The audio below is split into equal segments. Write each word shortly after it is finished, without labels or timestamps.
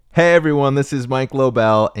Hey everyone, this is Mike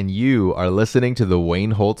Lobel, and you are listening to the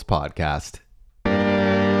Wayne Holtz Podcast.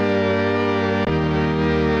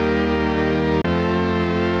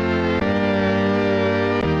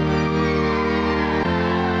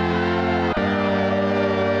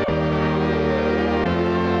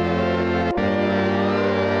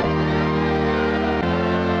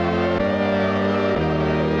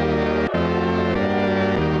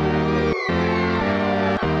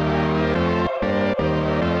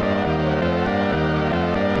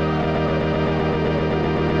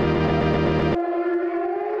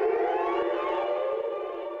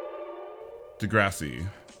 Degrassi,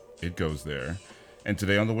 it goes there. And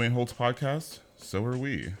today on the Wayne Holtz Podcast, so are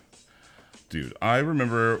we. Dude, I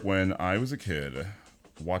remember when I was a kid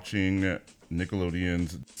watching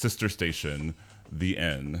Nickelodeon's sister station, The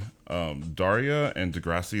N. Daria and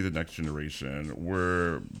Degrassi, The Next Generation,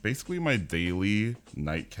 were basically my daily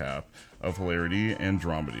nightcap of hilarity and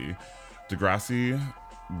dramedy. Degrassi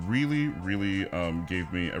really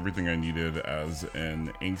gave me everything I needed as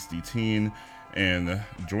an angsty teen. And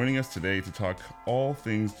joining us today to talk all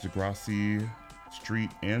things Degrassi, Street,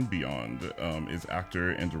 and beyond is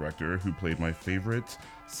actor and director who played my favorite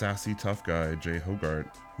sassy tough guy, Jay Hogarth,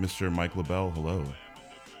 Mr. Mike Lobel. Hello.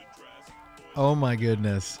 Oh my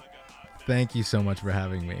goodness. Thank you so much for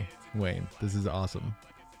having me, Wayne. This is awesome.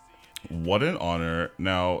 What an honor.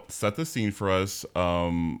 Now, set the scene for us.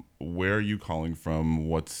 Where are you calling from?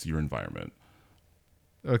 What's your environment?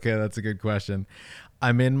 Okay, that's a good question.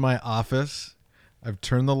 I'm in my office. I've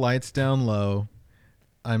turned the lights down low.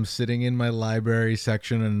 I'm sitting in my library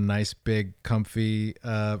section in a nice big comfy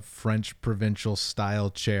French provincial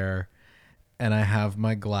style chair, and I have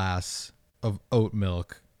my glass of oat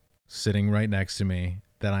milk sitting right next to me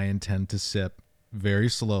that I intend to sip very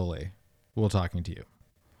slowly while talking to you.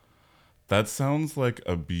 That sounds like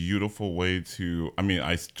a beautiful way to,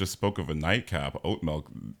 I just spoke of a nightcap, oat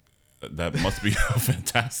milk. That must be a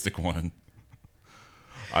fantastic one.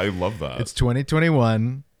 I love that. It's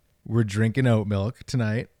 2021. We're drinking oat milk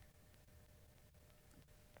tonight.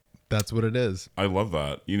 That's what it is. I love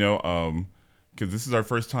that. You know, because this is our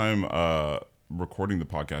first time recording the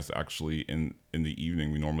podcast actually in the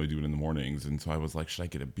evening. We normally do it in the mornings. And so I was like, should I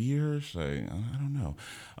get a beer? Should I don't know.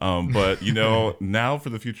 But, you know, now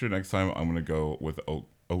for the future, next time, I'm going to go with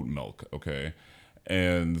oat milk. Okay.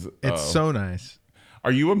 And it's so nice.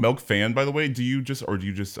 Are you a milk fan, by the way? Do you just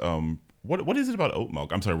what is it about oat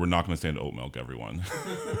milk? I'm sorry, we're not going to stand oat milk, everyone.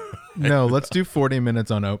 No, let's do 40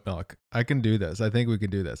 minutes on oat milk. I can do this. I think we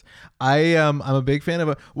can do this. I'm a big fan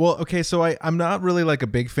of so I'm not really like a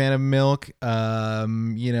big fan of milk.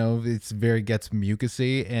 You know, it's gets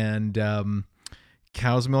mucusy, and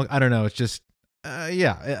cow's milk, I don't know, it's just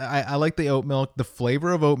I like the oat milk. The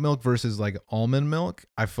flavor of oat milk versus like almond milk,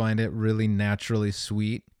 I find it really naturally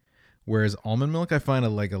sweet, whereas almond milk I find it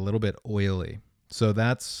like a little bit oily. So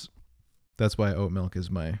that's why oat milk is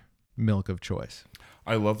my milk of choice.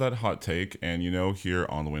 I love that hot take. And, you know, here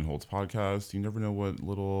on the Wayne Holtz Podcast, you never know what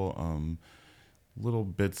little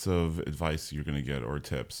bits of advice you're going to get or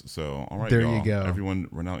tips. So, all right, there y'all, you go. Everyone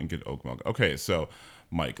run out and get oat milk. Okay, so,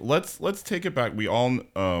 Mike, let's take it back. We all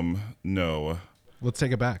know. Let's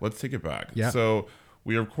take it back. Let's take it back. Yeah. So,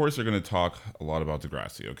 we, of course, are going to talk a lot about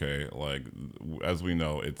Degrassi, okay? Like, as we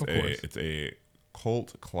know, it's a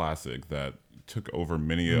cult classic that took over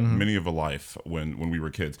many of a life when we were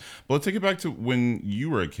kids. But let's take it back to when you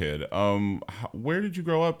were a kid. Where did you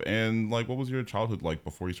grow up, and like what was your childhood like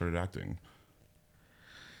before you started acting?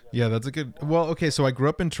 Yeah, that's a good. Well, okay, so I grew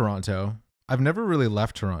up in Toronto. I've never really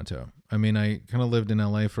left Toronto. I mean, I kind of lived in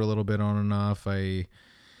LA for a little bit on and off. I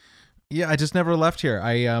just never left here.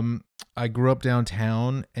 I grew up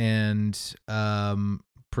downtown and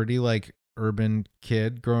pretty like urban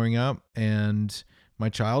kid growing up, and my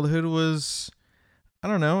childhood was, I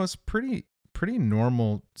don't know, it's pretty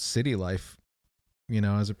normal city life. You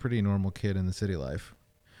know, as a pretty normal kid in the city life.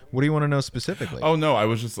 What do you want to know specifically? Oh no, I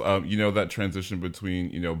was just you know, that transition between,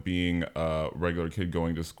 you know, being a regular kid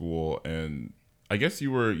going to school, and I guess you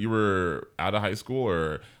were out of high school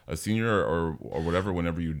or a senior or whatever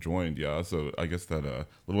whenever you joined. Yeah, so I guess that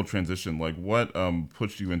little transition, like what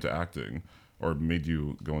pushed you into acting or made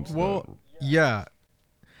you go into yeah.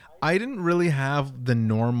 I didn't really have the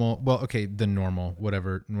normal,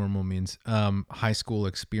 whatever normal means, high school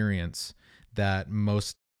experience that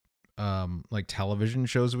most like television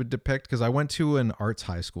shows would depict, because I went to an arts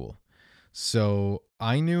high school. So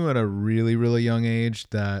I knew at a really, really young age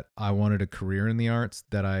that I wanted a career in the arts,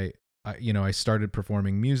 that I started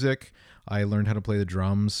performing music I learned how to play the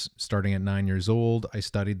drums starting at 9 years old. I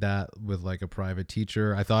studied that with like a private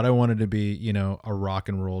teacher. I thought I wanted to be, you know, a rock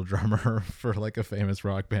and roll drummer for like a famous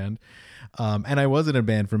rock band. And I was in a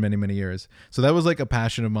band for many, many years. So that was like a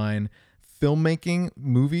passion of mine. Filmmaking,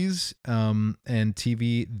 movies, and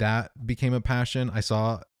TV, that became a passion. I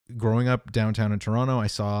saw growing up downtown in Toronto, I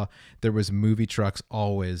saw there was movie trucks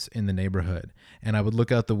always in the neighborhood, and I would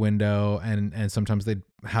look out the window and sometimes they'd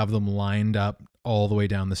have them lined up all the way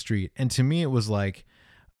down the street. And to me, it was like,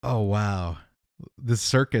 oh, wow, the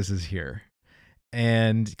circus is here.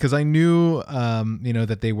 And because I knew, you know,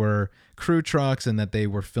 that they were crew trucks and that they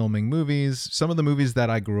were filming movies. Some of the movies that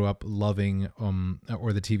I grew up loving,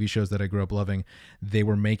 or the TV shows that I grew up loving, they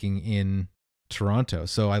were making in Toronto.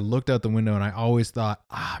 So I looked out the window and I always thought,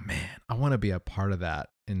 man, I want to be a part of that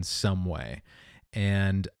in some way.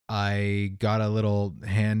 And I got a little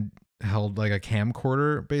handheld, like a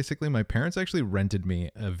camcorder, basically. My parents actually rented me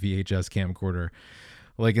a VHS camcorder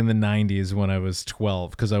like in the 90s when I was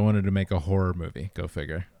 12 because I wanted to make a horror movie. Go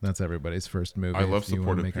figure. That's everybody's first movie. I love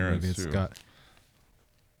supportive parents too.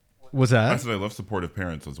 What's that? I said I love supportive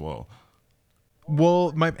parents as well.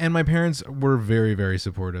 Well, my parents were very, very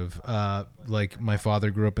supportive. Like my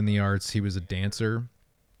father grew up in the arts. He was a dancer.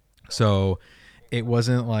 So it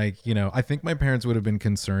wasn't like, you know, I think my parents would have been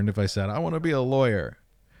concerned if I said, I want to be a lawyer.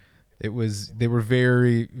 They were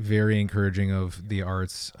very, very encouraging of the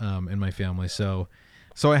arts in my family. So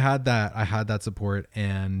I had that support,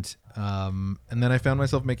 and then I found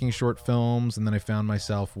myself making short films, and then I found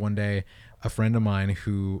myself one day, a friend of mine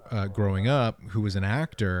who, growing up, who was an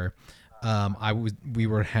actor, we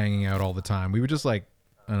were hanging out all the time. We were just like,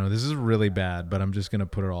 I don't know, this is really bad, but I'm just going to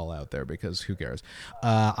put it all out there because who cares?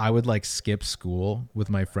 I would like skip school with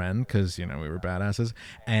my friend because, you know, we were badasses,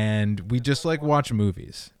 and we just like watch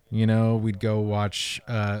movies. You know, we'd go watch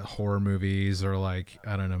horror movies or like,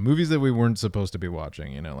 I don't know, movies that we weren't supposed to be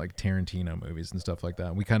watching, you know, like Tarantino movies and stuff like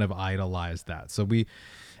that. We kind of idolized that. So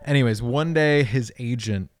anyways, one day his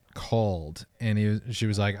agent called and she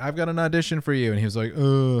was like, I've got an audition for you. And he was like, I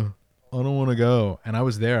don't want to go. And I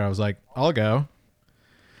was there. I was like, I'll go.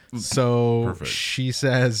 So Perfect. She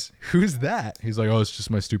says, who's that? He's like, oh, it's just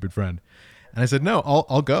my stupid friend. And I said, no,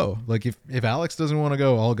 I'll go. Like if Alex doesn't want to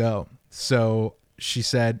go, I'll go. So she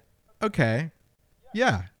said, okay,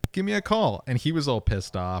 yeah, give me a call. And he was all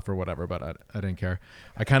pissed off or whatever, but I didn't care.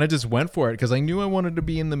 I kind of just went for it because I knew I wanted to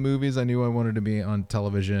be in the movies. I knew I wanted to be on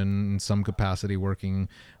television in some capacity working.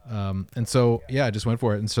 And so, yeah, I just went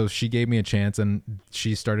for it. And so she gave me a chance and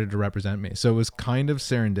she started to represent me. So it was kind of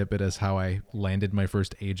serendipitous how I landed my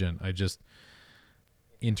first agent. I just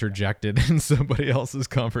interjected in somebody else's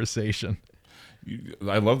conversation.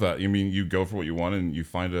 I love that. I mean, you go for what you want and you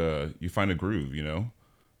find a groove, you know,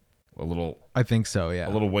 a little. I think so. Yeah.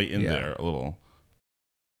 A little weight in there, a little.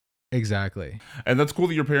 Exactly. And that's cool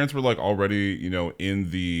that your parents were like already, you know, in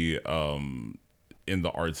the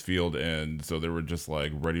arts field, and so they were just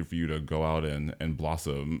like ready for you to go out and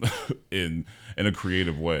blossom in a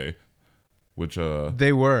creative way. Which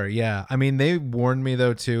they were, yeah. I mean, they warned me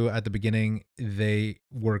though too at the beginning. They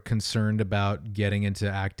were concerned about getting into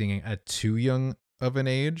acting at too young of an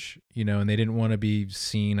age, you know, and they didn't want to be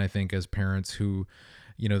seen, I think, as parents who,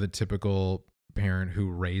 you know, the typical parent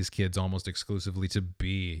who raised kids almost exclusively to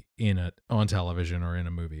be on television or in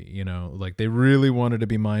a movie, you know, like they really wanted to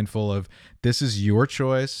be mindful of this is your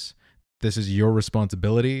choice, this is your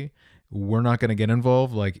responsibility. We're not going to get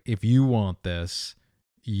involved. Like if you want this,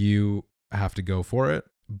 you have to go for it,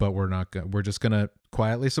 but we're just going to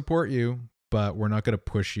quietly support you, but we're not going to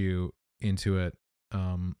push you into it.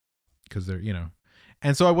 Cause they're, you know,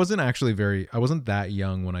 and so I wasn't that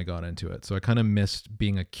young when I got into it. So I kind of missed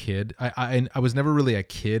being a kid. I was never really a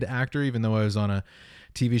kid actor, even though I was on a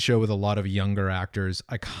TV show with a lot of younger actors.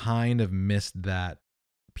 I kind of missed that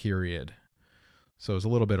period. So I was a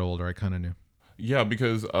little bit older. I kind of knew. Yeah,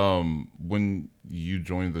 because when you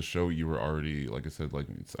joined the show, you were already, like I said, like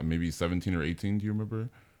maybe 17 or 18. Do you remember?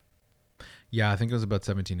 Yeah, I think it was about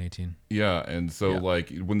 17, 18. Yeah, and so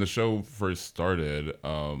like when the show first started,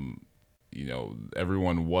 you know,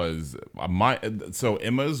 everyone was so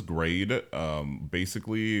Emma's grade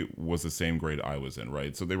basically was the same grade I was in,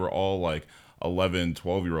 right? So they were all like 11,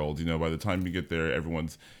 12-year-olds. You know, by the time you get there,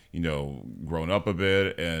 everyone's, you know, grown up a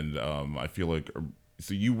bit, and I feel like.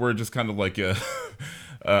 So you were just kind of like a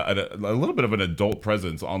little bit of an adult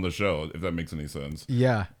presence on the show, if that makes any sense.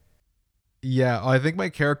 Yeah. Yeah. I think my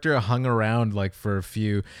character hung around like for a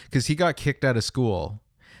few, because he got kicked out of school,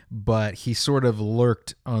 but he sort of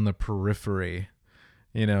lurked on the periphery,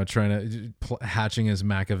 trying to hatching his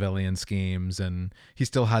Machiavellian schemes, and he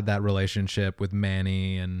still had that relationship with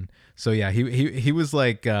Manny, and so yeah, he was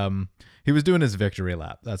like he was doing his victory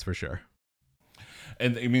lap, that's for sure.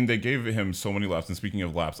 And I mean, they gave him so many laps. And speaking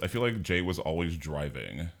of laps, I feel like Jay was always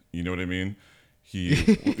driving. You know what I mean?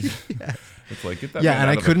 It's like, get that man and out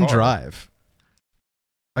I of couldn't the car.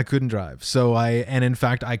 drive. So in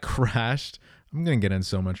fact I crashed. I'm gonna get in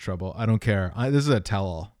so much trouble. I don't care. This is a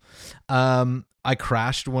tell-all. I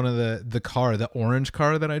crashed one of the car, the orange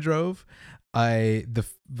car that I drove. One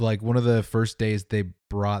of the first days they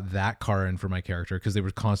brought that car in for my character because they were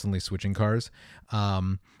constantly switching cars.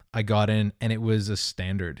 I got in and it was a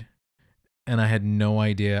standard, and I had no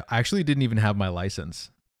idea. I actually didn't even have my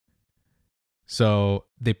license. So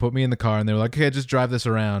they put me in the car and they were like, okay, just drive this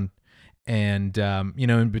around. And,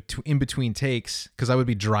 in between takes, because I would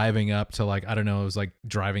be driving up to like, I don't know, it was like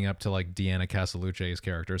driving up to like Deanna Castellucci's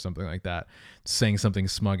character or something like that, saying something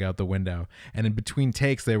smug out the window. And in between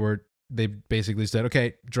takes, they basically said,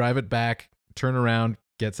 okay, drive it back, turn around,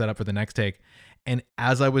 get set up for the next take. And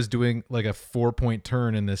as I was doing like a 4-point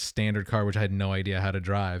turn in this standard car, which I had no idea how to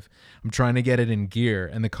drive, I'm trying to get it in gear,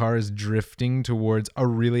 and the car is drifting towards a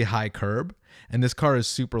really high curb, and this car is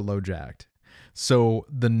super low jacked. So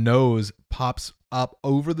the nose pops up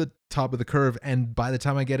over the top of the curve, and by the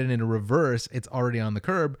time I get it into reverse, it's already on the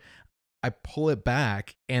curb. I pull it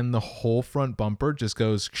back, and the whole front bumper just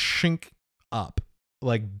goes shink up,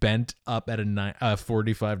 like bent up at a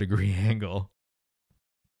 45-degree angle.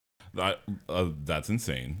 That's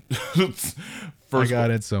insane. I got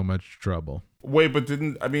in so much trouble. Wait, but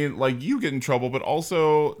you get in trouble, but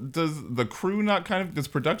also does the crew does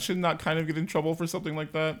production not kind of get in trouble for something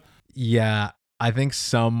like that? Yeah, I think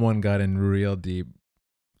someone got in real deep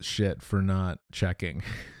shit for not checking.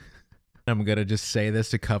 I'm going to just say this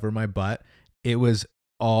to cover my butt. It was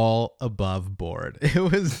all above board. It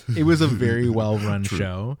was a very well run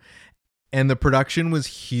show. And the production was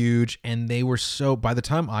huge, and by the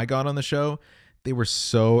time I got on the show, they were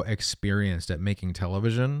so experienced at making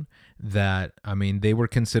television that, I mean, they were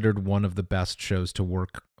considered one of the best shows to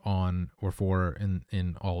work on or for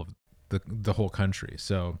in all of the whole country.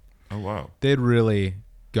 So, oh wow, they'd really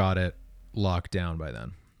got it locked down by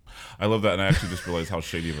then. I love that, and I actually just realized how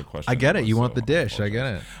shady of a question. I get it. You want the dish. I get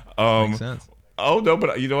it. Makes sense. Oh no,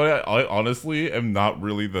 but you know what? I honestly am not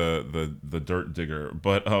really the dirt digger.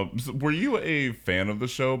 But were you a fan of the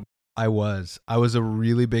show? I was a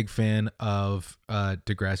really big fan of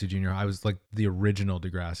Degrassi Jr. I was like the original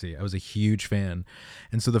Degrassi. I was a huge fan.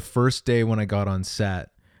 And so the first day when I got on set,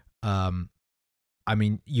 I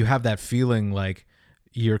mean, you have that feeling like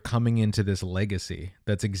you're coming into this legacy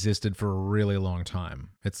that's existed for a really long time.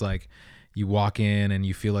 It's like you walk in and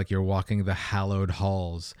you feel like you're walking the hallowed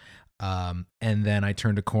halls. And then I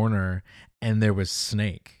turned a corner and there was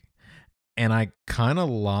Snake. And I kind of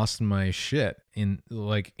lost my shit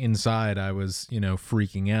inside. I was,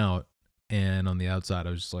 freaking out. And on the outside, I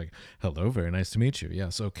was just like, hello, very nice to meet you.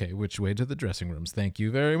 Yes. Okay. Which way to the dressing rooms? Thank you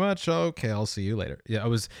very much. Okay. I'll see you later. Yeah.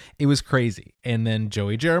 It was crazy. And then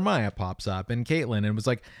Joey Jeremiah pops up and Caitlin, and it was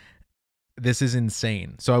like, this is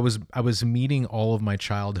insane. So I was meeting all of my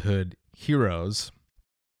childhood heroes.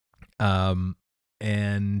 And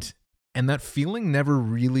that feeling never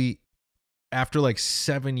really, after like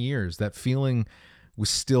 7 years, that feeling was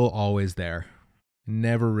still always there.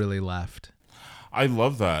 Never really left. I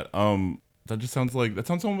love that. That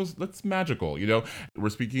sounds almost, that's magical. We're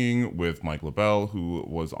speaking with Mike Lobel, who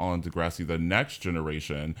was on Degrassi, The Next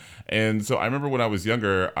Generation. And so I remember when I was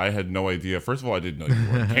younger, I had no idea. First of all, I didn't know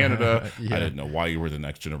you were in Canada. Yeah. I didn't know why you were the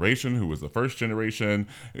next generation, who was the first generation.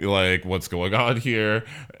 Like, what's going on here?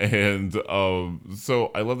 And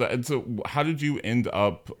so I love that. And so how did you end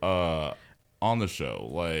up on the show?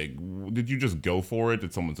 Like, did you just go for it?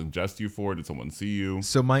 Did someone suggest you for it? Did someone see you?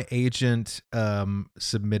 So my agent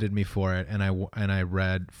submitted me for it, and I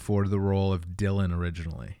read for the role of Dylan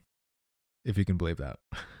originally, if you can believe that.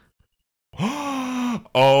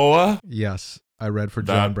 Oh yes, I read for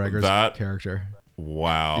John Breger's character.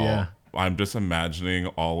 Wow. Yeah. I'm just imagining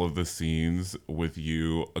all of the scenes with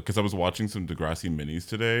you, because I was watching some Degrassi minis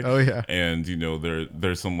today. Oh yeah. And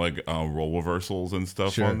there's some like role reversals and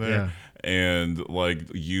stuff on there. Yeah. And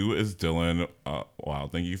like you as Dylan, wow,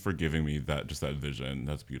 thank you for giving me that vision.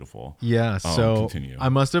 That's beautiful. Yeah. So continue. I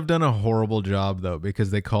must have done a horrible job though,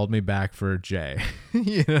 because they called me back for Jay.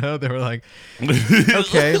 They were like,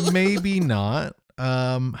 okay, maybe not.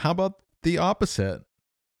 How about the opposite?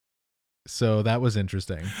 So that was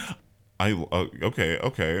interesting.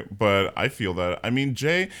 Okay, but I feel that. I mean,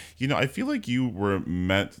 Jay, I feel like you were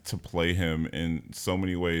meant to play him in so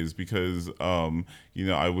many ways because,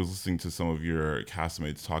 I was listening to some of your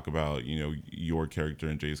castmates talk about, your character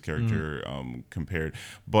and Jay's character compared.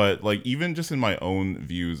 But like, even just in my own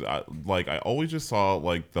views, I always just saw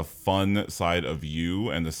like the fun side of you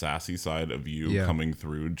and the sassy side of you coming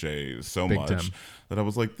through Jay so Big much. time. That I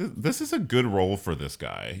was like, this is a good role for this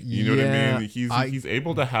guy. You know what I mean? He's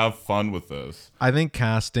able to have fun with this. I think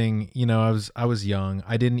casting, I was young.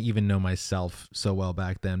 I didn't even know myself so well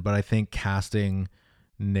back then, but I think casting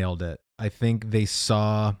nailed it. I think they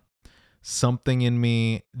saw something in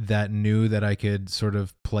me that knew that I could sort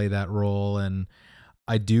of play that role, and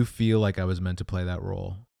I do feel like I was meant to play that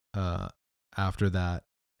role after that.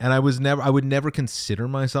 And I would never consider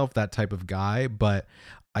myself that type of guy, but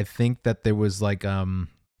I think that there was like a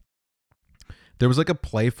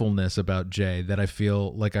playfulness about Jay that I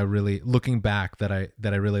feel like I really, looking back, that I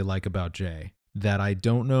really like about Jay, that I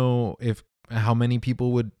don't know how many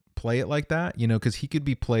people would play it like that, because he could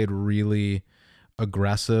be played really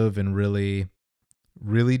aggressive and really,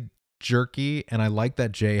 really jerky. And I like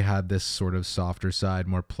that Jay had this sort of softer side,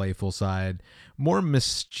 more playful side, more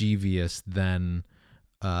mischievous than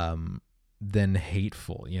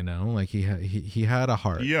hateful, like he had a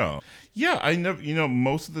heart. Yeah, I never,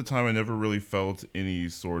 most of the time I never really felt any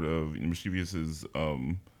sort of, mischievous is a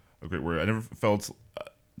great word. I never felt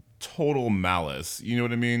total malice, you know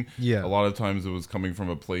what I mean? Yeah. A lot of times it was coming from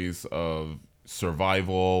a place of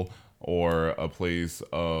survival or a place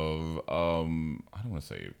of I don't want to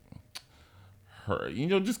say her,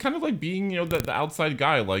 just kind of like being, the outside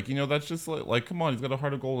guy, like, that's just like, come on, he's got a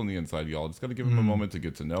heart of gold on the inside, y'all. Just got to give him a moment to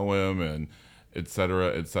get to know him, and et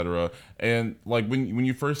cetera, et cetera. And like when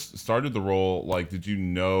you first started the role, like, did you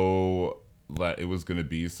know that it was going to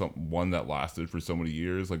be one that lasted for so many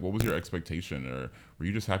years? Like, what was your expectation, or were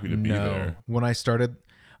you just happy to be there? When I started,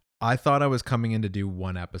 I thought I was coming in to do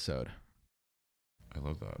one episode. I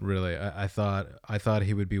love that. Really, I thought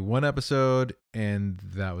he would be one episode, and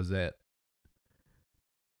that was it.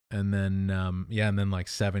 And then, and then like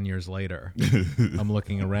 7 years later, I'm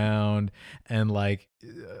looking around, and like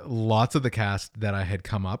lots of the cast that I had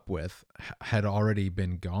come up with had already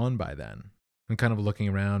been gone by then. I'm kind of looking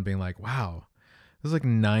around, being like, wow, there's like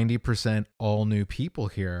 90% all new people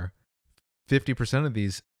here. 50% of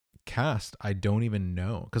these cast I don't even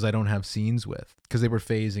know, because I don't have scenes with, because they were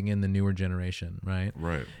phasing in the newer generation, right?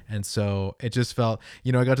 And so it just felt,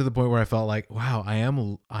 I got to the point where I felt like, wow, I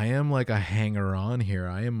am like a hanger on here.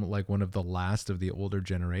 I am like one of the last of the older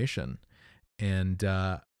generation, and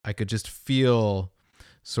I could just feel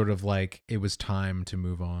sort of like it was time to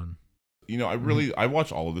move on. I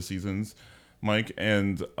watch all of the seasons, Mike,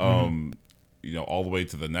 and all the way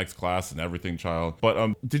to the next class and everything, child.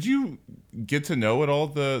 But did you get to know at all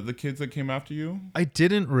the kids that came after you? I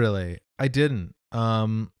didn't really. And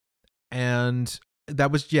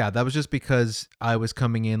that was just because I was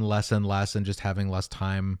coming in less and less and just having less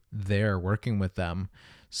time there working with them.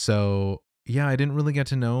 So yeah, I didn't really get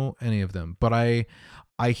to know any of them, but I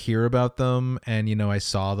hear about them, and I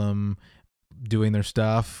saw them doing their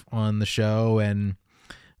stuff on the show, and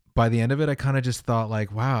by the end of it, I kind of just thought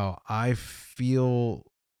like, wow, I feel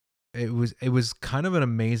it was kind of an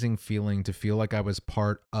amazing feeling to feel like I was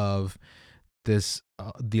part of this,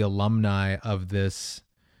 the alumni of this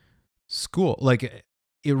school. Like it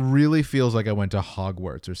really feels like I went to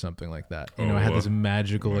Hogwarts or something like that. I had this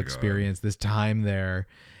magical experience, this time there,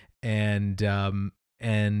 and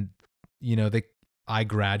I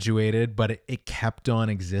graduated, but it kept on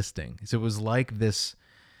existing. So it was like this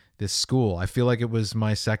school. I feel like it was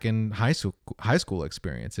my second high school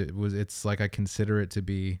experience. It's like I consider it to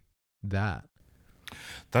be that.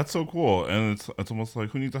 That's so cool, and it's almost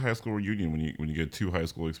like, who needs a high school reunion when you get two high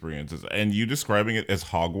school experiences? And you describing it as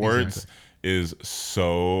Hogwarts is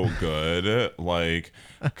so good, like,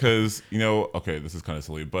 because okay, this is kind of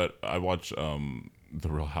silly, but I watch The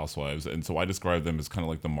Real Housewives, and so I describe them as kind of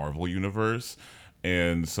like the Marvel universe.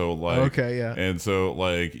 And so like, okay, yeah. And so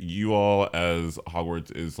like, you all as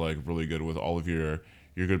Hogwarts is like really good with all of your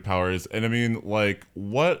good powers. And I mean, like,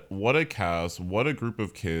 what a cast, what a group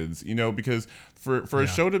of kids, because for a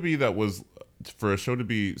show to be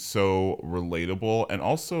so relatable and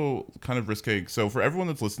also kind of risque. So for everyone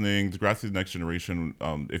that's listening, Degrassi: The Next Generation,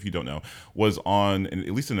 if you don't know, was on,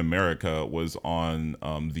 at least in America, was on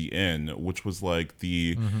The Inn, which was like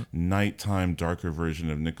the nighttime darker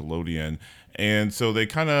version of Nickelodeon. And so they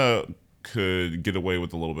kind of could get away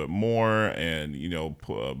with a little bit more, and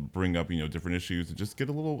bring up different issues, and just have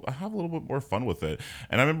a little bit more fun with it.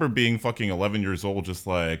 And I remember being fucking 11 years old, just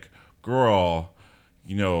like, girl,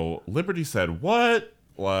 Liberty said what?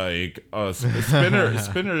 Like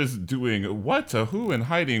Spinner is doing what to who and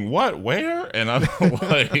hiding what where, and I'm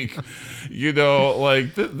like,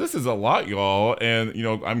 this is a lot, y'all. And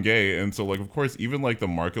I'm gay, and so like of course even like the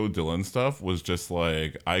Marco Dillon stuff was just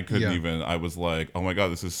like I couldn't even. I was like, oh my god,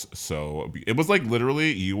 this is so. It was like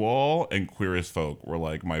literally you all and Queer as Folk were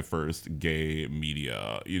like my first gay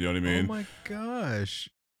media. You know what I mean? Oh my gosh.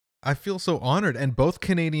 I feel so honored, and both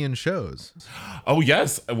Canadian shows. Oh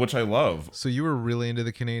yes, which I love. So you were really into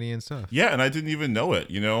the Canadian stuff. Yeah, and I didn't even know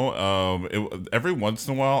it. Every once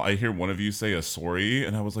in a while, I hear one of you say a sorry,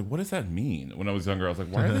 and I was like, "What does that mean?" When I was younger, I was like,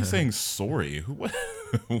 "Why are they saying sorry?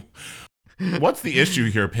 What's the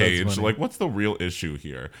issue here, Paige? Like, what's the real issue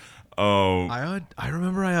here?" I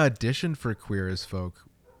remember I auditioned for Queer as Folk.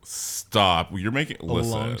 Stop! You're making a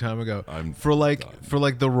long time ago. I'm for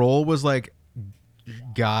the role was like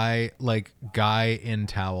guy in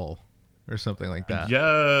towel or something like that.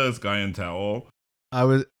 Yes, guy in towel. I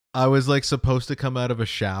was like supposed to come out of a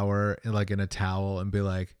shower in a towel and be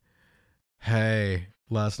like, hey,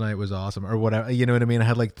 last night was awesome or whatever, you know what I mean? I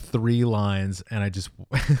had like 3 lines and I just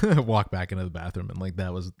walked back into the bathroom and like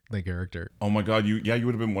that was the character. Oh my god, you would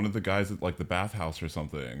have been one of the guys at like the bathhouse or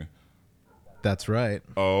something. That's right.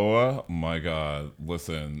 Oh my god.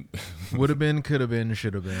 Listen. Would have been, could have been,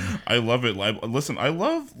 should have been. I love it. Listen, I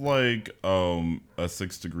love like a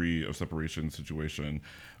 6 degree of separation situation.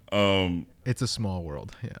 It's a small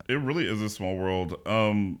world. Yeah. It really is a small world.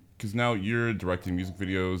 Cuz now you're directing music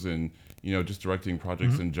videos and just directing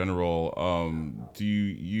projects in general. Do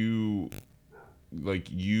you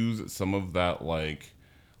like use some of that like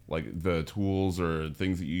the tools or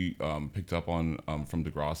things that you picked up on from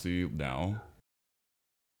Degrassi now?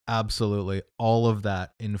 Absolutely. All of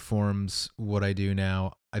that informs what I do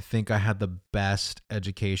now. I think I had the best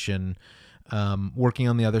education working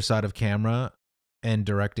on the other side of camera and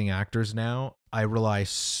directing actors now. I rely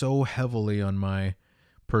so heavily on my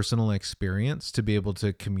personal experience to be able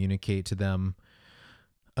to communicate to them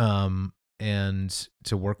and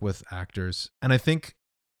to work with actors. And I think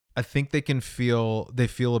they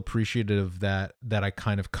feel appreciative that I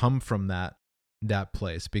kind of come from that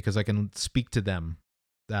place because I can speak to them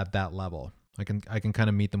at that level. I can kind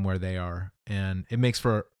of meet them where they are, and it makes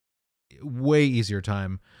for a way easier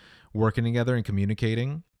time working together and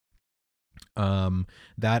communicating. That,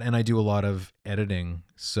 and I do a lot of editing,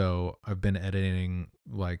 so I've been editing,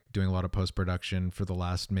 like doing a lot of post-production for the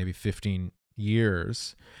last maybe 15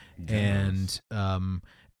 years. Yes. And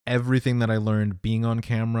everything that I learned being on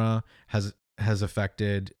camera has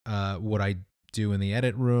affected what I do in the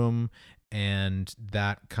edit room, and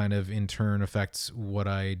that kind of in turn affects what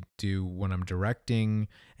I do when I'm directing,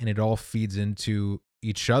 and it all feeds into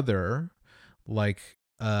each other like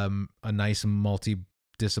a nice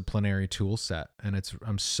multidisciplinary tool set. And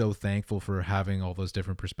I'm so thankful for having all those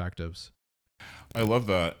different perspectives. I love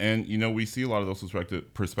that. And we see a lot of those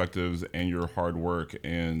perspectives and your hard work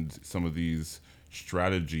and some of these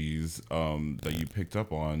strategies that you picked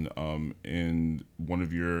up on in one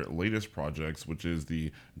of your latest projects, which is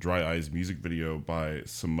the Dry Eyes music video by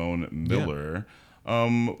Simone Miller.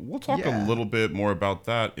 Yeah. We'll talk a little bit more about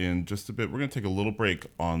that in just a bit. We're going to take a little break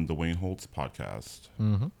on the Wayne Holtz Podcast.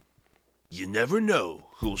 Mm-hmm. You never know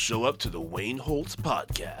who'll show up to the Wayne Holtz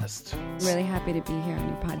Podcast. Really happy to be here on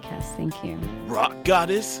your podcast. Thank you. Rock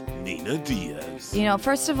goddess Nina Diaz.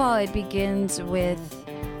 First of all, it begins with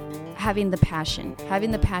having the passion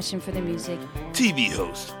for the music. TV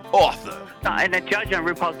host, author. And a judge on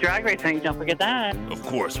RuPaul's Drag Race, and don't forget that. Of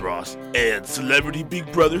course, Ross. And celebrity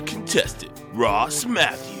Big Brother contestant, Ross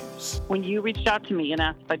Matthews. When you reached out to me and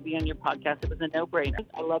asked if I'd be on your podcast, it was a no-brainer.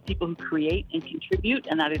 I love people who create and contribute,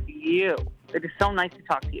 and that is you. It is so nice to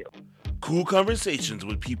talk to you. Cool conversations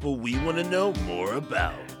with people we want to know more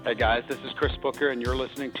about. Hey guys, this is Chris Booker, and you're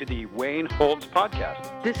listening to the Wayne Holtz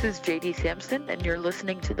Podcast. This is JD Sampson, and you're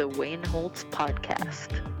listening to the Wayne Holtz Podcast.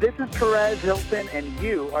 This is Perez Hilton, and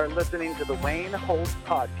you are listening to the Wayne Holtz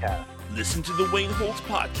Podcast. Listen to the Wayne Holtz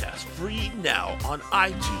Podcast free now on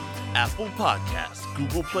iTunes, Apple Podcasts,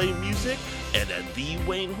 Google Play Music, and at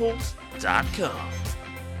thewayneholtz.com.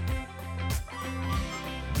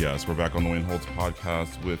 Yes, we're back on the Wayne Holtz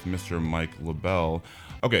Podcast with Mr. Mike Lobel.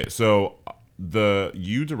 Okay, so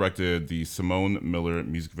you directed the Simone Miller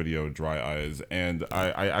music video Dry Eyes, and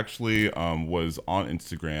I actually was on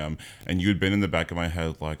Instagram, and you had been in the back of my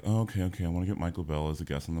head like, oh, okay, I want to get Mike Lobel as a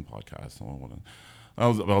guest on the podcast. I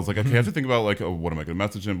was like, okay, I have to think about like, oh, what am I going to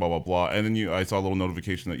message him, blah, blah, blah. And then I saw a little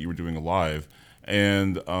notification that you were doing a live,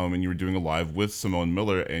 and you were doing a live with Simone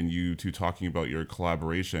Miller, and you two talking about your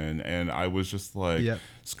collaboration. And I was just like,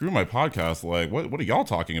 screw my podcast. Like, what are y'all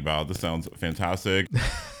talking about? This sounds fantastic.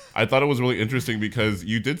 I thought it was really interesting because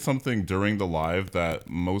you did something during the live that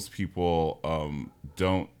most people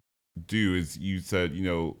don't do. Is you said,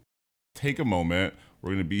 take a moment. We're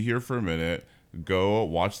going to be here for a minute. Go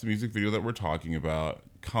watch the music video that we're talking about.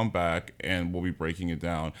 Come back, and we'll be breaking it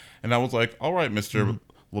down. And I was like, all right, Mr.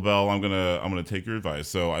 Lobel, I'm gonna take your advice.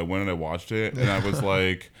 So I went and I watched it, and I was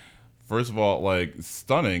like, first of all, like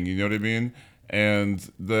stunning. You know what I mean? And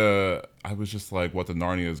I was just like, what the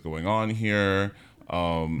Narnia is going on here?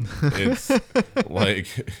 It's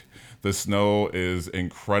like the snow is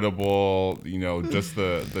incredible. Just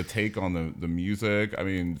the take on the music. I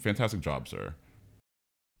mean, fantastic job, sir.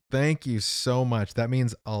 Thank you so much. That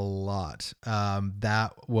means a lot. I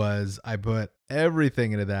put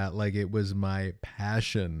everything into that. Like it was my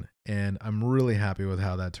passion, and I'm really happy with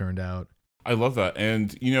how that turned out. I love that.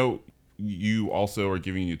 And, you also are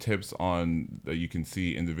giving you tips on that you can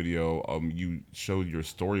see in the video. You showed your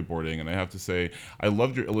storyboarding, and I have to say, I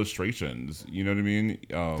loved your illustrations. You know what I mean?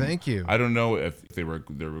 Thank you. I don't know if they were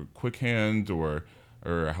quick hand or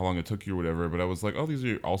how long it took you or whatever, but I was like, oh, these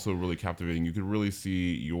are also really captivating. You could really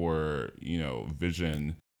see your,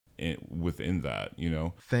 vision within that,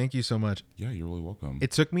 Thank you so much. Yeah, you're really welcome.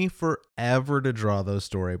 It took me forever to draw those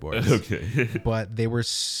storyboards. Okay. But it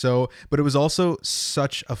was also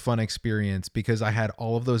such a fun experience because I had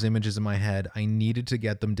all of those images in my head. I needed to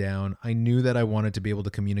get them down. I knew that I wanted to be able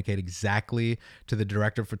to communicate exactly to the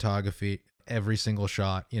director of photography every single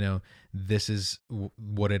shot, this is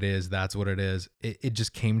what it is. That's what it is. It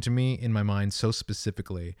just came to me in my mind so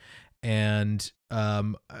specifically. And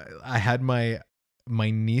I had my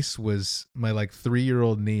niece my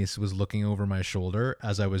 3-year-old niece was looking over my shoulder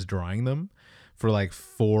as I was drawing them for like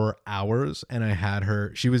 4 hours. And I had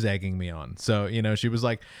she was egging me on. So, she was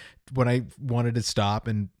like, when I wanted to stop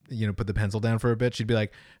and, put the pencil down for a bit, she'd be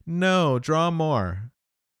like, no, draw more.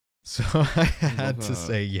 So I had to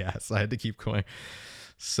say yes. I had to keep going.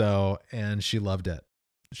 So, and she loved it.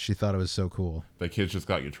 She thought it was so cool. The kids just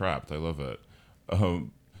got you trapped. I love it.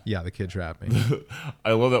 Yeah, the kid trapped me.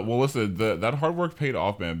 I love that. Well, listen, that hard work paid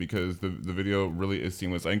off, man, because the video really is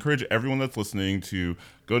seamless. I encourage everyone that's listening to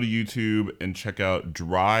go to YouTube and check out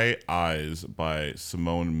Dry Eyes by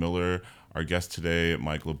Simone Miller. Our guest today,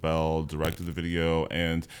 Mike Lobel, directed the video,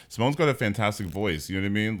 and Simone's got a fantastic voice. You know what I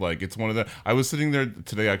mean? Like, it's one of the. I was sitting there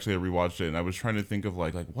today, actually, I rewatched it, and I was trying to think of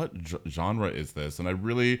like what genre is this? And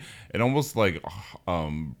it almost like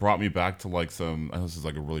brought me back to like some. I know this is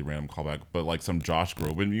like a really random callback, but like some Josh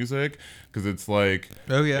Groban music, because it's like,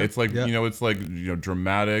 it's like it's like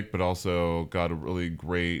dramatic, but also got a really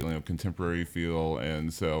great contemporary feel.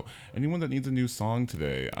 And so, anyone that needs a new song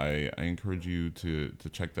today, I encourage you to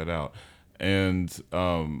check that out. And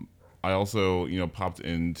I also, popped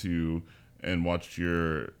into and watched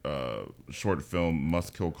your short film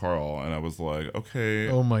Must Kill Carl, and I was like, okay,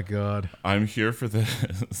 oh my god, I'm here for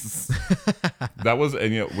this. That was,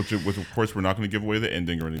 and which of course we're not going to give away the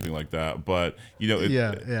ending or anything like that, but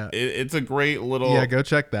it's a great little go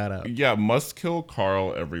check that out. Yeah, Must Kill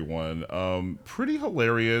Carl, everyone. Pretty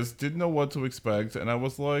hilarious. Didn't know what to expect, and I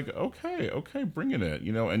was like, okay, bringing it,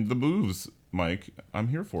 and the moves, Mike, I'm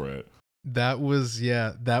here for it. That was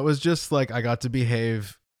just like I got to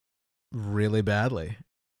behave really badly,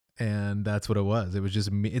 and that's what it was. It was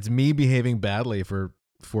just me. It's me behaving badly for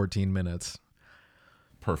 14 minutes.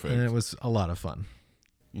 Perfect. And it was a lot of fun.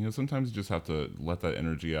 Sometimes you just have to let that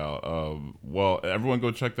energy out. Well, everyone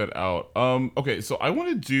go check that out. Okay, so I want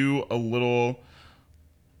to do a little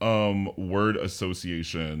word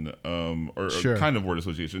association, or sure. Kind of word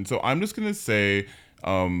association. So I'm just gonna say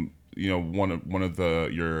one of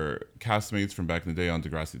your castmates from back in the day on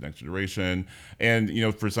Degrassi Next Generation, and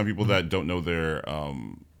for some people that don't know their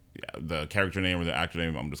the character name or the actor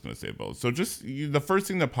name, I'm just going to say both. So just the first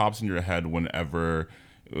thing that pops in your head whenever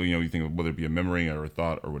you think of, whether it be a memory or a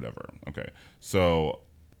thought or whatever. Okay, so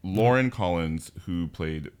Lauren Collins, who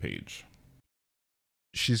played Paige.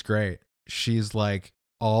 She's great. She's like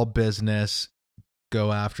all business,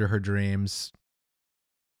 go after her dreams.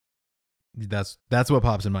 That's what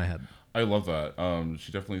pops in my head. I love that.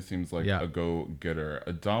 She definitely seems like a go-getter.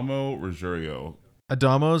 Adamo Ruggiero.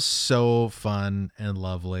 Adamo's so fun and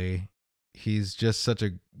lovely. He's just such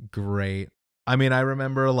a great. I mean, I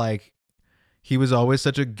remember like he was always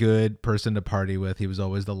such a good person to party with. He was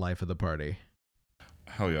always the life of the party.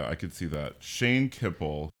 Hell yeah, I could see that. Shane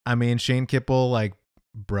Kipple. I mean, Shane Kipple, like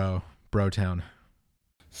bro town.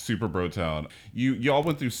 Super Bro Town. Y'all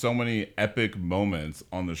went through so many epic moments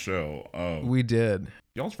on the show. We did.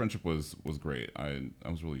 Y'all's friendship was great. I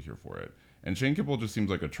was really here for it. And Shane Kippel just seems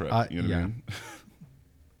like a trip. You know what I mean?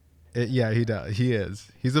 Yeah, he does. He is.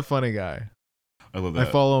 He's a funny guy. I love that.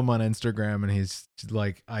 I follow him on Instagram, and he's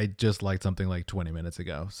like, I just liked something like 20 minutes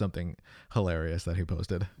ago, something hilarious that he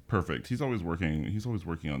posted. Perfect. He's always working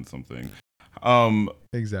on something.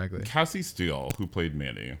 Exactly. Cassie Steele, who played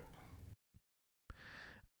Manny.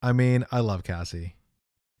 I mean, I love Cassie.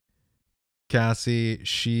 Cassie,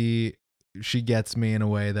 she gets me in a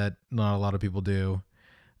way that not a lot of people do,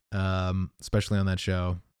 especially on that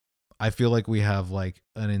show. I feel like we have like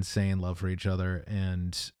an insane love for each other,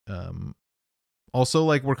 and also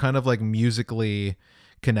like we're kind of like musically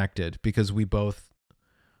connected because we both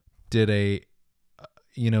did a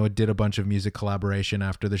bunch of music collaboration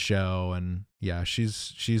after the show, and yeah,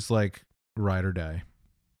 she's like ride or die.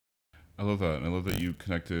 I love that. And I love that you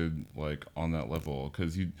connected like on that level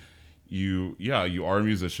because you are a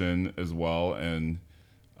musician as well, and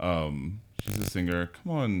she's a singer.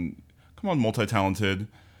 Come on, multi-talented.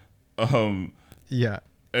 Yeah.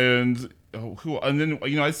 And then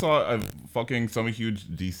I saw I'm a huge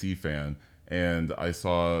DC fan, and I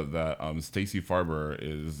saw that Stacey Farber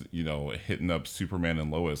is hitting up Superman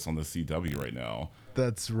and Lois on the CW right now.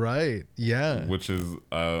 That's right. Yeah. Which is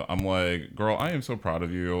I'm like, girl, I am so proud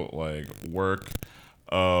of you. Like, work.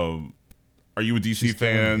 Are you a DC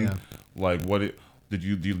fan? Yeah. Like, did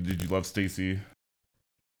you love Stacey?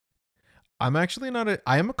 I'm actually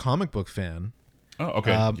I am a comic book fan. Oh,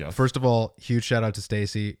 okay. Yes. First of all, huge shout out to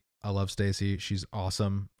Stacey. I love Stacey. She's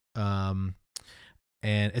awesome. And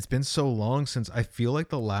it's been so long since I feel like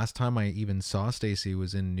the last time I even saw Stacey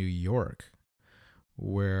was in New York,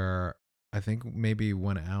 where I think maybe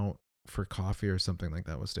went out for coffee or something like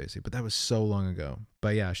that with Stacey, but that was so long ago.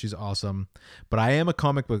 But yeah, she's awesome. But I am a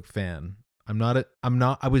comic book fan.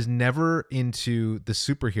 I was never into the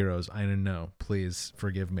superheroes. I don't know. Please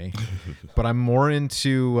forgive me. But I'm more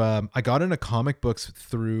into, I got into comic books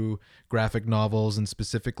through graphic novels, and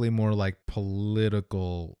specifically more like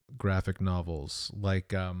political graphic novels,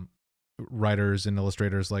 like writers and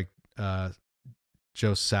illustrators like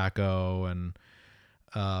Joe Sacco and,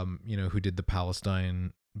 who did the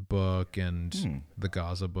Palestine book and the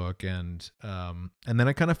Gaza book. And then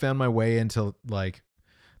I kind of found my way into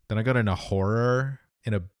then I got into horror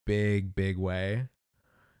in a big, big way.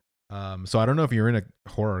 So I don't know if you're into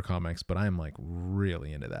horror comics, but I'm like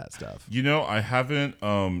really into that stuff. I haven't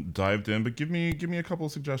dived in, but give me a couple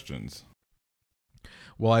of suggestions.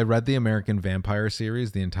 Well, I read the American Vampire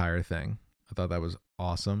series, the entire thing. I thought that was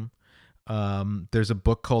awesome. There's a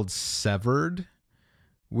book called Severed,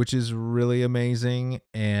 which is really amazing,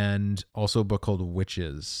 and also a book called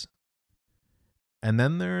Witches. And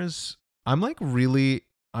then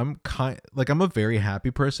I'm a very happy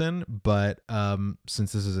person, but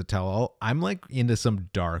since this is a tell-all, I'm like into some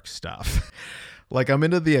dark stuff. Like I'm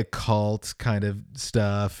into the occult kind of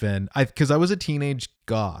stuff, and because I was a teenage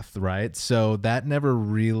goth, right? So that never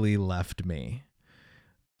really left me.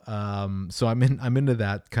 So I'm into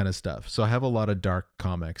that kind of stuff. So I have a lot of dark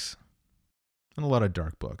comics and a lot of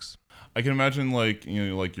dark books. I can imagine like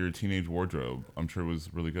your teenage wardrobe. I'm sure it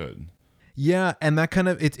was really good. Yeah, and that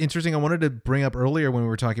it's interesting. I wanted to bring up earlier when we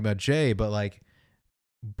were talking about Jay, but like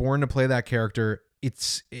Born to play that character,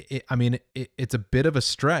 it's a bit of a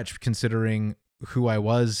stretch considering who I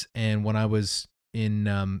was, and when I was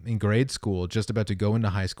in grade school, just about to go into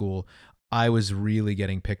high school, I was really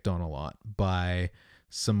getting picked on a lot by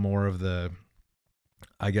some more of the,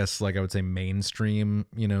 I guess, like I would say mainstream,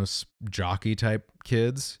 jockey type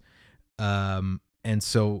kids. And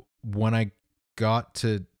so when I got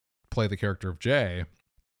to play the character of Jay,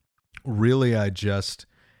 really I just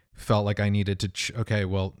felt like I needed to okay,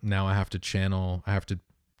 well, now I have to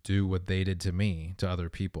do what they did to me to other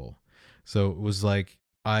people. So it was like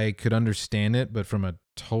I could understand it, but from a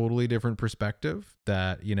totally different perspective,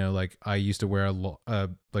 that like I used to wear a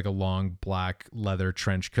long black leather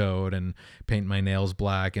trench coat and paint my nails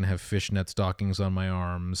black and have fishnet stockings on my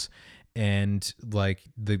arms, and like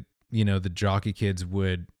the jockey kids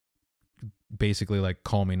would basically like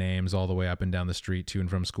call me names all the way up and down the street to and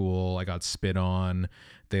from school. I got spit on.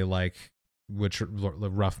 They would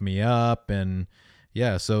rough me up, and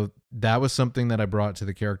yeah, so that was something that I brought to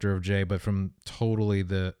the character of Jay, but from totally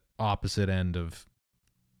the opposite end of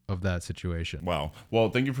that situation. Wow. Well,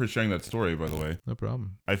 thank you for sharing that story, by the way. No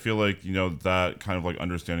problem. I feel like, that kind of like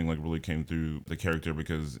understanding like really came through the character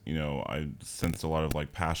because, I sensed a lot of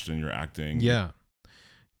like passion in your acting. Yeah.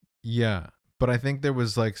 Yeah. But I think there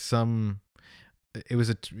was like it was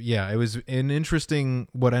an interesting,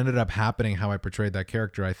 what ended up happening, how I portrayed that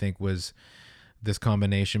character, I think, was this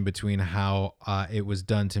combination between how it was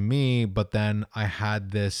done to me, but then I had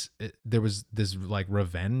there was this like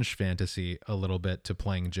revenge fantasy a little bit to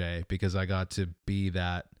playing Jay, because I got to be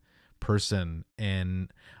that person,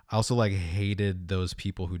 and I also like hated those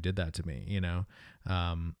people who did that to me, you know?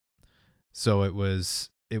 So it was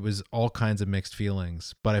all kinds of mixed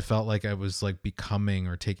feelings, but I felt like I was like becoming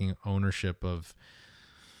or taking ownership of,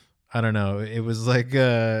 I don't know, it was like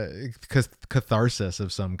a catharsis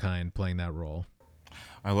of some kind playing that role.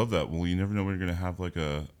 I love that. Well, you never know when you're going to have like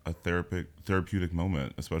a therapeutic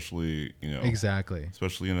moment, especially, you know. Exactly.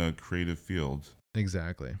 Especially in a creative field.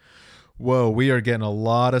 Exactly. Whoa, we are getting a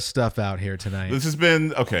lot of stuff out here tonight. This has been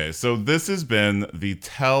the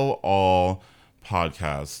Tell All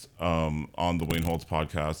podcast on the Wayne Holtz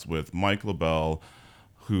Podcast with Mike Lobel,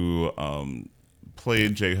 who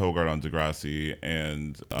played Jay Hogarth on Degrassi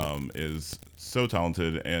and is so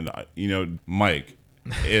talented. And, you know, Mike,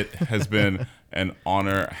 it has been an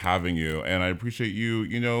honor having you, and I appreciate you,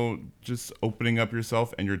 you know, just opening up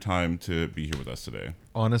yourself and your time to be here with us today.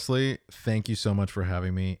 Honestly, thank you so much for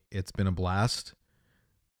having me. It's been a blast.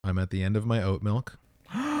 I'm at the end of my oat milk.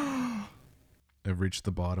 I've reached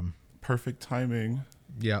the bottom. Perfect timing.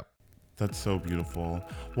 Yep. That's so beautiful.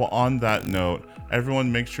 Well, on that note,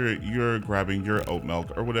 everyone make sure you're grabbing your oat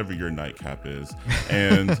milk or whatever your nightcap is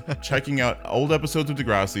and checking out old episodes of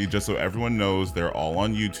Degrassi, just so everyone knows they're all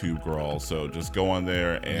on YouTube, girl. So just go on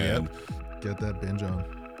there and get that binge on.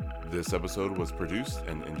 This episode was produced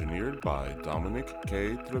and engineered by Dominic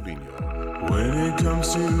K. Trevino. When it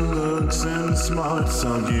comes to looks and smarts,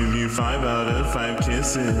 I'll give you 5 out of 5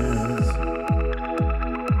 kisses.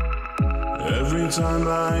 Every time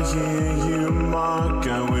I hear you mock,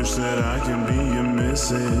 I wish that I can be your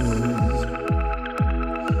missus.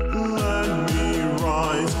 Let me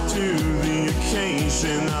rise to the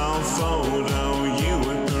occasion. I'll photo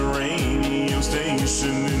you at the radio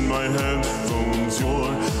station. In my headphones,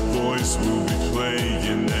 your voice will be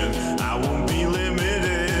playing, and I won't be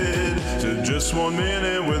limited to just 1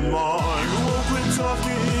 minute with Mark. You won't quit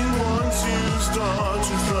talking once you start,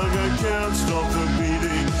 just like I can't stop the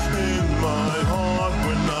beating in my heart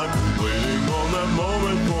when I'm waiting on that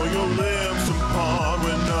moment for your lips to part,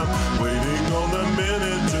 when I'm waiting on that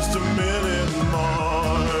minute, just a minute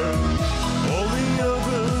more. All the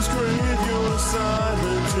others crave your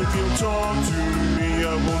silence. If you talk to me,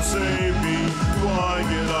 I won't say be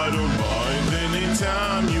quiet. I don't mind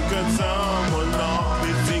anytime you got someone off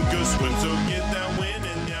me, think or swim, so get